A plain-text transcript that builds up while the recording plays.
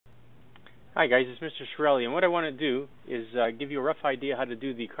Hi guys, it's Mr. Shirelli, and what I want to do is give you a rough idea how to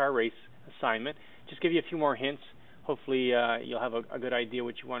do the car race assignment. Just give you a few more hints. Hopefully you'll have a good idea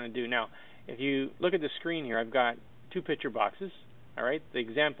what you want to do. Now, if you look at the screen here, I've got two picture boxes. All right, the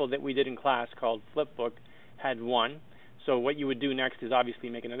example that we did in class called Flipbook had one. So what you would do next is obviously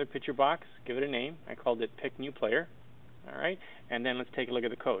make another picture box, give it a name. I called it Pick New Player. All right, and then let's take a look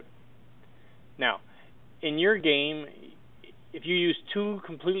at the code. Now, in your game, if you use two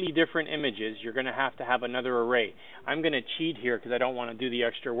completely different images, you're going to have another array. I'm going to cheat here because I don't want to do the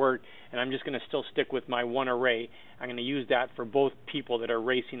extra work, and I'm just going to still stick with my one array. I'm going to use that for both people that are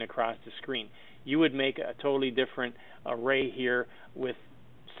racing across the screen. You would make a totally different array here with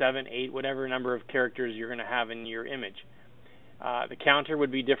 7, 8, whatever number of characters you're going to have in your image. The counter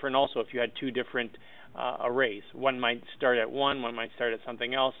would be different also if you had two different arrays. One might start at 1, one might start at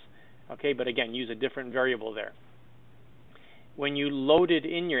something else. Okay, but again, use a different variable there. When you loaded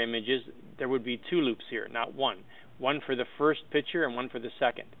in your images, there would be two loops here, not one. One for the first picture and one for the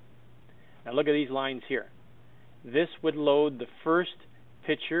second. Now look at these lines here. This would load the first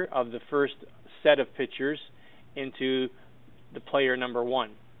picture of the first set of pictures into the player number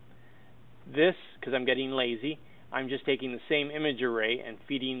 1. This, because I'm getting lazy, I'm just taking the same image array and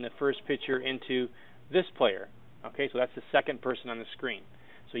feeding the first picture into this player. Okay, so that's the second person on the screen.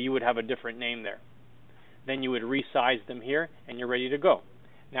 So you would have a different name there. Then you would resize them here, and you're ready to go.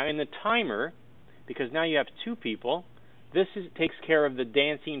 Now in the timer, because now you have two people, this takes care of the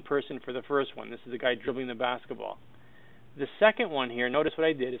dancing person for the first one. This is the guy dribbling the basketball. The second one here, notice what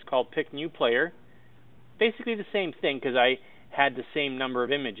I did, is called Pick New Player. Basically the same thing because I had the same number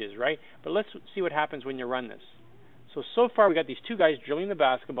of images, right? But let's see what happens when you run this. So far we got these two guys dribbling the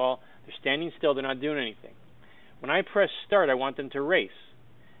basketball. They're standing still. They're not doing anything. When I press start, I want them to race.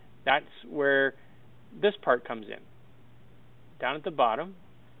 That's where this part comes in. Down at the bottom,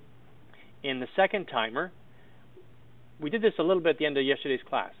 in the second timer, we did this a little bit at the end of yesterday's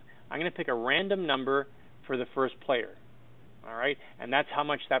class. I'm going to pick a random number for the first player. All right, and that's how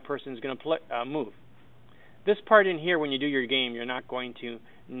much that person is going to move. This part in here, when you do your game, you're not going to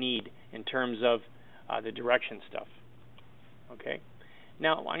need in terms of the direction stuff. Okay,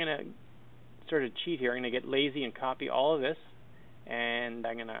 now I'm going to sort of cheat here. I'm going to get lazy and copy all of this, and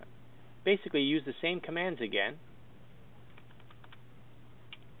I'm going to basically use the same commands again.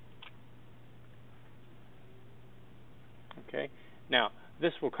 Okay, now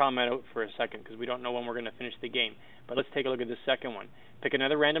this will comment out for a second because we don't know when we're going to finish the game. But let's take a look at the second one. Pick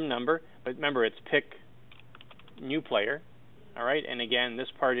another random number, but remember it's Pick New Player. All right, and again, this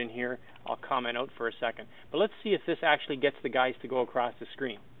part in here, I'll comment out for a second. But let's see if this actually gets the guys to go across the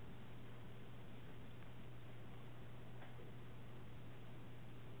screen.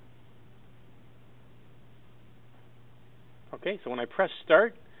 Okay, so when I press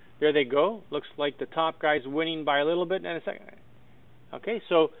start, there they go. Looks like the top guy's winning by a little bit in a second. Okay,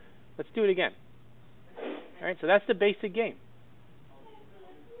 so let's do it again. All right, so that's the basic game.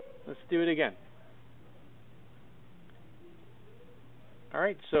 Let's do it again. All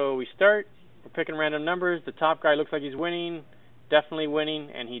right, so we start. We're picking random numbers. The top guy looks like he's winning, definitely winning,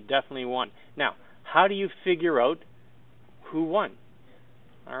 and he definitely won. Now, how do you figure out who won?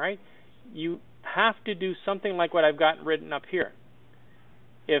 All right, you have to do something like what I've got written up here.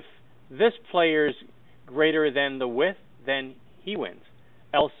 If this player's greater than the width, then he wins.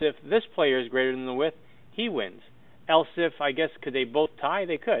 Else if this player is greater than the width, he wins. Else if, I guess, could they both tie?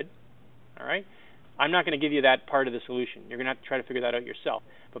 They could. All right. I'm not going to give you that part of the solution. You're going to have to try to figure that out yourself.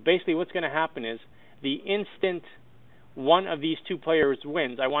 But basically what's going to happen is the instant one of these two players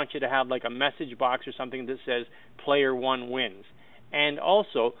wins, I want you to have like a message box or something that says player 1 wins. And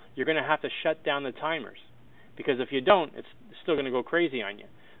also, you're going to have to shut down the timers. Because if you don't, it's still going to go crazy on you.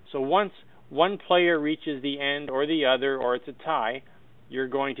 So once one player reaches the end or the other, or it's a tie, you're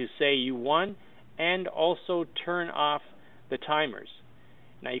going to say you won and also turn off the timers.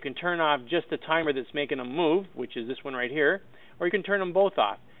 Now you can turn off just the timer that's making a move, which is this one right here, or you can turn them both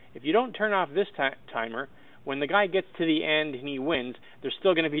off. If you don't turn off this timer, when the guy gets to the end and he wins, they're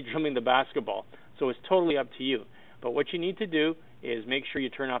still going to be dribbling the basketball. So it's totally up to you. But what you need to do is make sure you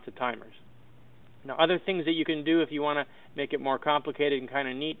turn off the timers. Now other things that you can do if you want to make it more complicated and kind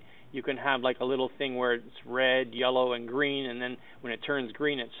of neat, you can have like a little thing where it's red, yellow, and green, and then when it turns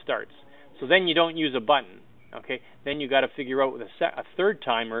green it starts. So then you don't use a button. Okay, then you got to figure out with a third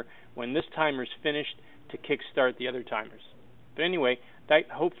timer when this timer's finished to kickstart the other timers. But anyway,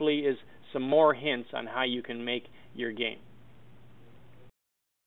 that hopefully is some more hints on how you can make your game.